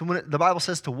 So when the Bible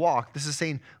says to walk, this is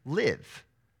saying live.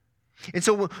 And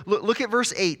so look at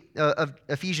verse 8 of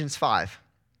Ephesians 5.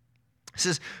 It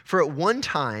says, for at one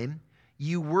time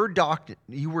you were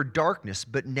darkness,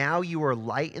 but now you are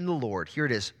light in the Lord. Here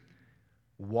it is.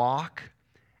 Walk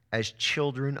as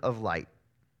children of light.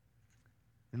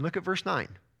 And look at verse 9.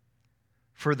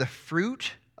 For the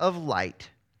fruit of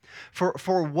light,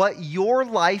 for what your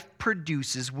life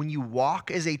produces when you walk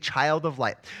as a child of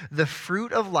light, the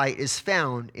fruit of light is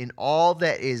found in all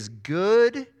that is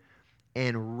good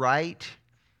and right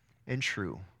and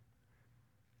true.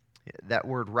 That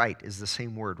word right is the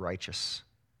same word righteous.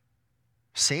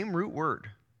 Same root word.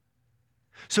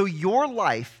 So your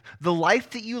life, the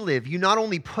life that you live, you not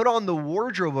only put on the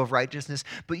wardrobe of righteousness,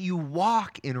 but you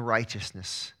walk in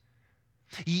righteousness.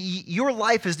 Your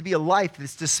life is to be a life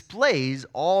that displays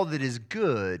all that is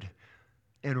good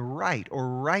and right or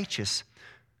righteous.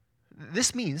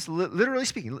 This means, literally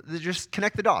speaking, just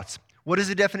connect the dots. What is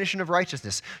the definition of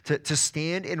righteousness? To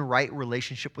stand in right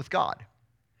relationship with God.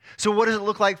 So what does it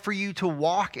look like for you to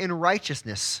walk in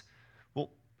righteousness? Well,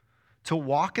 to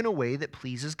walk in a way that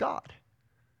pleases God.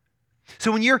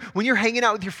 So when you're hanging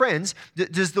out with your friends,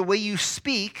 does the way you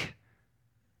speak,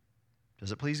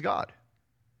 does it please God?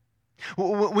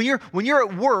 When you're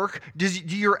at work, do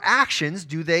your actions,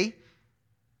 do they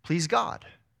please God?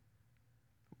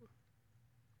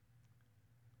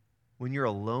 When you're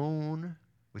alone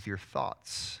with your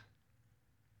thoughts,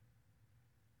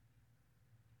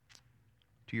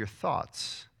 do your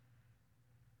thoughts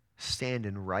stand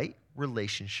in right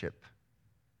relationship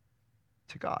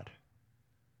to God?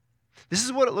 This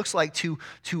is what it looks like to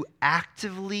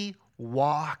actively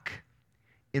walk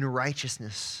in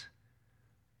righteousness.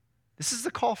 This is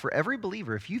the call for every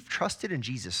believer. If you've trusted in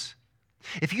Jesus,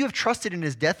 if you have trusted in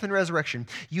his death and resurrection,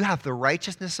 you have the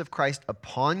righteousness of Christ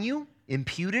upon you,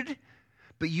 imputed,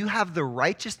 but you have the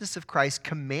righteousness of Christ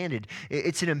commanded.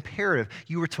 It's an imperative.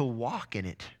 You are to walk in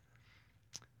it.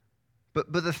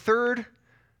 But the third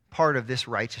part of this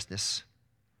righteousness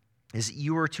is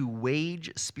you are to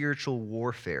wage spiritual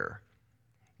warfare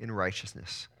in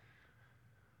righteousness.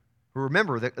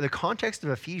 Remember, the context of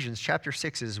Ephesians chapter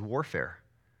 6 is warfare.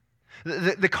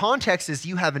 The context is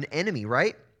you have an enemy,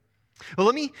 right? Well,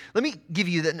 let me give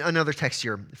you another text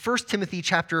here. 1 Timothy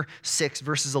chapter 6,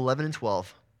 verses 11 and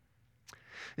 12.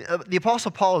 The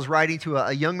Apostle Paul is writing to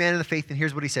a young man in the faith, and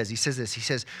here's what he says. He says this. He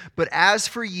says, "But as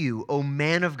for you, O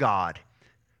man of God,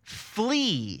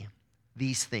 flee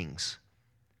these things."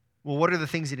 Well, what are the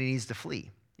things that he needs to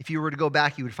flee? If you were to go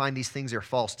back, you would find these things are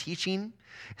false teaching,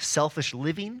 selfish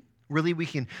living. Really, we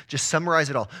can just summarize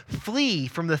it all. Flee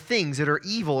from the things that are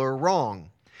evil or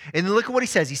wrong. And then look at what he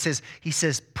says. He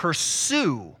says,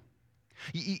 pursue.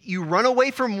 You run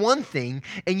away from one thing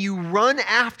and you run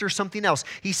after something else.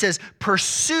 He says,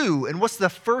 pursue. And what's the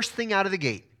first thing out of the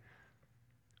gate?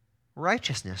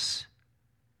 Righteousness.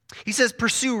 He says,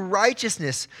 pursue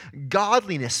righteousness,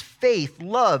 godliness, faith,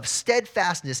 love,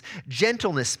 steadfastness,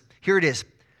 gentleness. Here it is.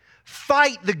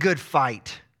 Fight the good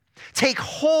fight. Take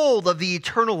hold of the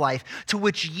eternal life to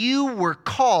which you were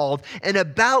called and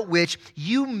about which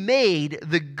you made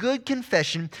the good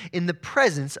confession in the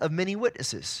presence of many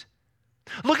witnesses.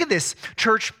 Look at this,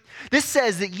 church. This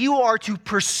says that you are to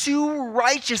pursue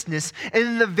righteousness, and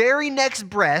in the very next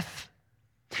breath,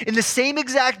 in the same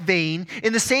exact vein,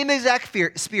 in the same exact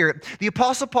spirit, the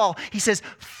Apostle Paul, he says,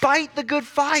 fight the good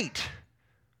fight.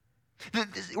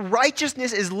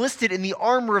 Righteousness is listed in the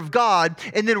armor of God,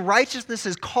 and then righteousness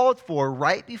is called for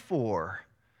right before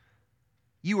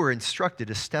you were instructed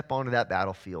to step onto that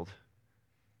battlefield.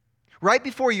 Right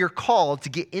before you're called to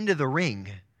get into the ring.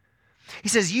 He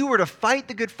says you were to fight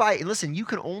the good fight. And listen, you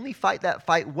can only fight that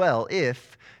fight well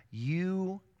if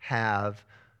you have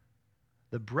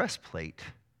the breastplate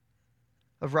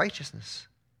of righteousness.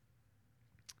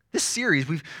 This series,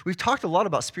 we've talked a lot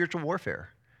about spiritual warfare.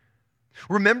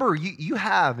 Remember, you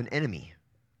have an enemy.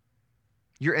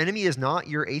 Your enemy is not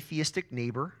your atheistic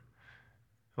neighbor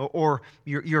or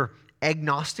your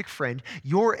agnostic friend.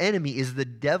 Your enemy is the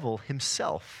devil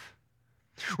himself.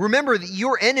 Remember that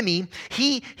your enemy,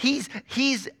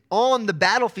 he's on the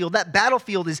battlefield. That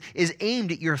battlefield is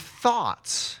aimed at your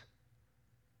thoughts.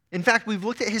 In fact, we've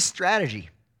looked at his strategy.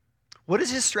 What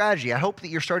is his strategy? I hope that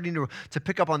you're starting to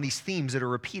pick up on these themes that are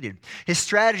repeated. His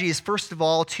strategy is, first of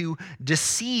all, to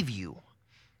deceive you.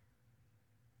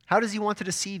 How does he want to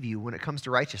deceive you when it comes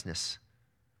to righteousness?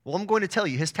 Well, I'm going to tell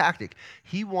you his tactic.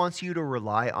 He wants you to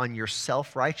rely on your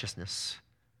self-righteousness.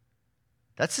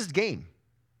 That's his game.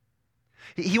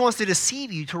 He wants to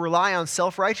deceive you to rely on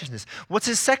self-righteousness. What's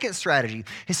his second strategy?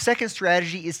 His second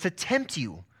strategy is to tempt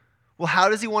you. Well, how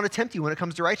does he want to tempt you when it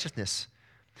comes to righteousness?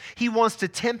 He wants to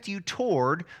tempt you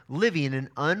toward living an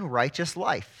unrighteous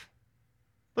life.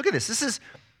 Look at this.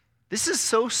 This is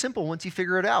so simple once you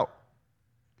figure it out.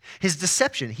 His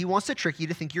deception, he wants to trick you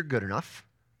to think you're good enough.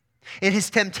 And his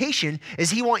temptation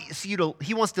is he wants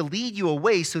to lead you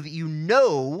away so that you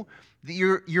know that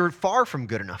you're far from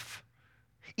good enough.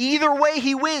 Either way,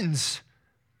 he wins.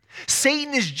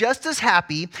 Satan is just as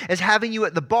happy as having you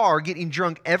at the bar getting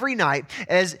drunk every night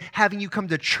as having you come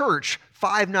to church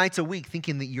 5 nights a week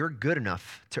thinking that you're good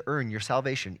enough to earn your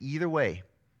salvation. Either way.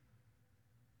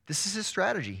 This is his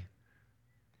strategy.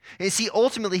 And see,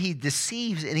 ultimately, he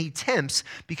deceives and he tempts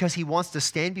because he wants to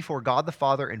stand before God the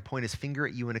Father and point his finger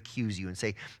at you and accuse you and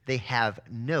say, they have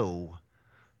no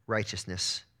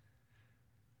righteousness.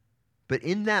 But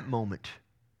in that moment,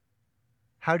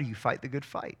 how do you fight the good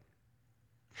fight?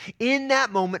 In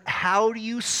that moment, how do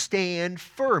you stand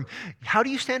firm? How do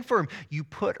you stand firm? You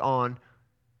put on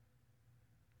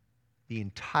the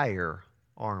entire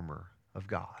armor of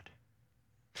God.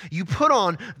 You put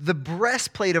on the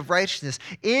breastplate of righteousness.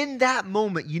 In that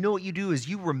moment, you know what you do is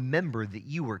you remember that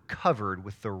you were covered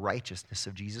with the righteousness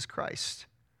of Jesus Christ.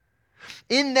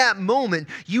 In that moment,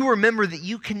 you remember that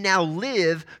you can now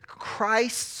live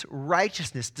Christ's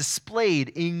righteousness displayed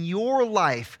in your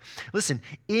life. Listen,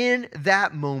 in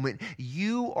that moment,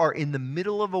 you are in the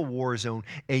middle of a war zone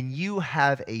and you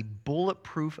have a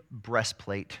bulletproof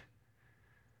breastplate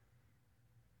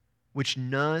which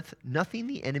nothing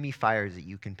the enemy fires at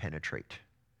you can penetrate.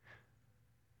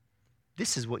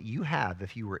 This is what you have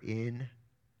if you were in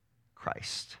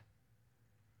Christ.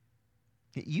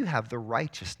 You have the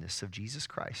righteousness of Jesus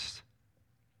Christ.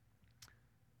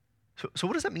 So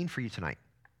what does that mean for you tonight?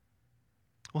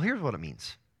 Well, here's what it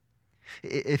means.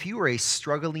 If you are a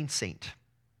struggling saint,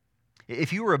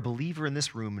 if you are a believer in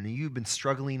this room and you've been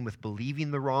struggling with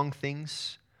believing the wrong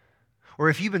things, or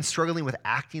if you've been struggling with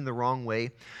acting the wrong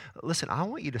way, listen, I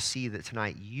want you to see that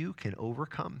tonight you can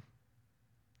overcome.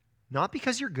 Not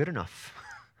because you're good enough,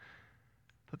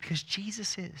 but because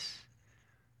Jesus is.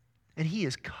 And he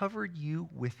has covered you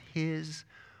with his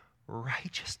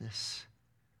righteousness.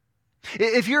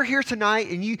 If you're here tonight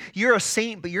and you're a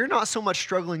saint, but you're not so much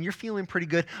struggling, you're feeling pretty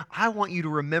good, I want you to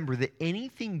remember that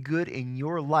anything good in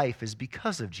your life is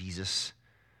because of Jesus.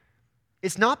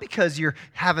 It's not because you're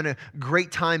having a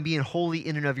great time being holy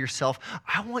in and of yourself.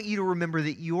 I want you to remember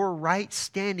that your right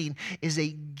standing is a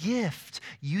gift.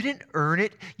 You didn't earn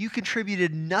it. You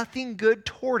contributed nothing good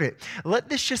toward it. Let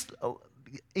this just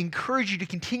encourage you to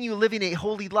continue living a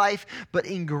holy life, but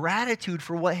in gratitude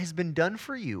for what has been done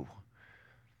for you.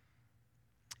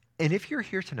 And if you're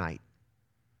here tonight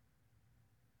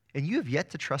and you have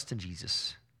yet to trust in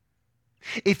Jesus,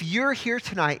 if you're here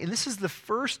tonight and this is the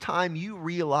first time you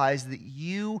realize that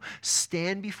you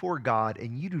stand before God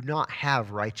and you do not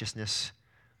have righteousness,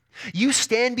 you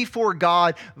stand before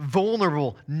God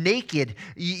vulnerable, naked,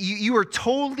 you are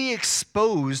totally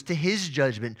exposed to his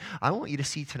judgment, I want you to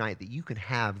see tonight that you can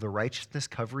have the righteousness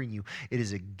covering you. It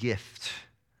is a gift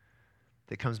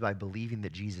that comes by believing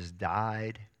that Jesus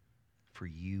died for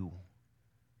you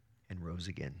and rose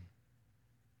again.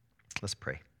 Let's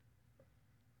pray.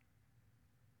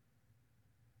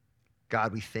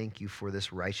 God, we thank you for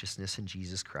this righteousness in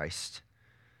Jesus Christ.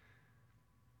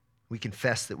 We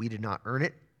confess that we did not earn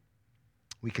it.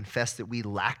 We confess that we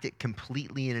lacked it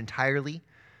completely and entirely.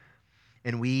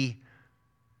 And we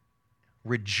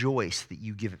rejoice that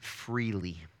you give it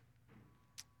freely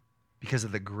because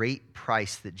of the great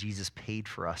price that Jesus paid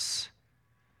for us.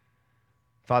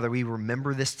 Father, we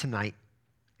remember this tonight,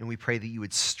 and we pray that you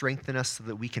would strengthen us so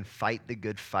that we can fight the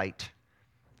good fight.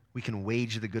 We can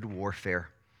wage the good warfare.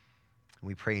 And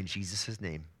we pray in Jesus'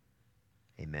 name,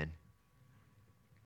 amen.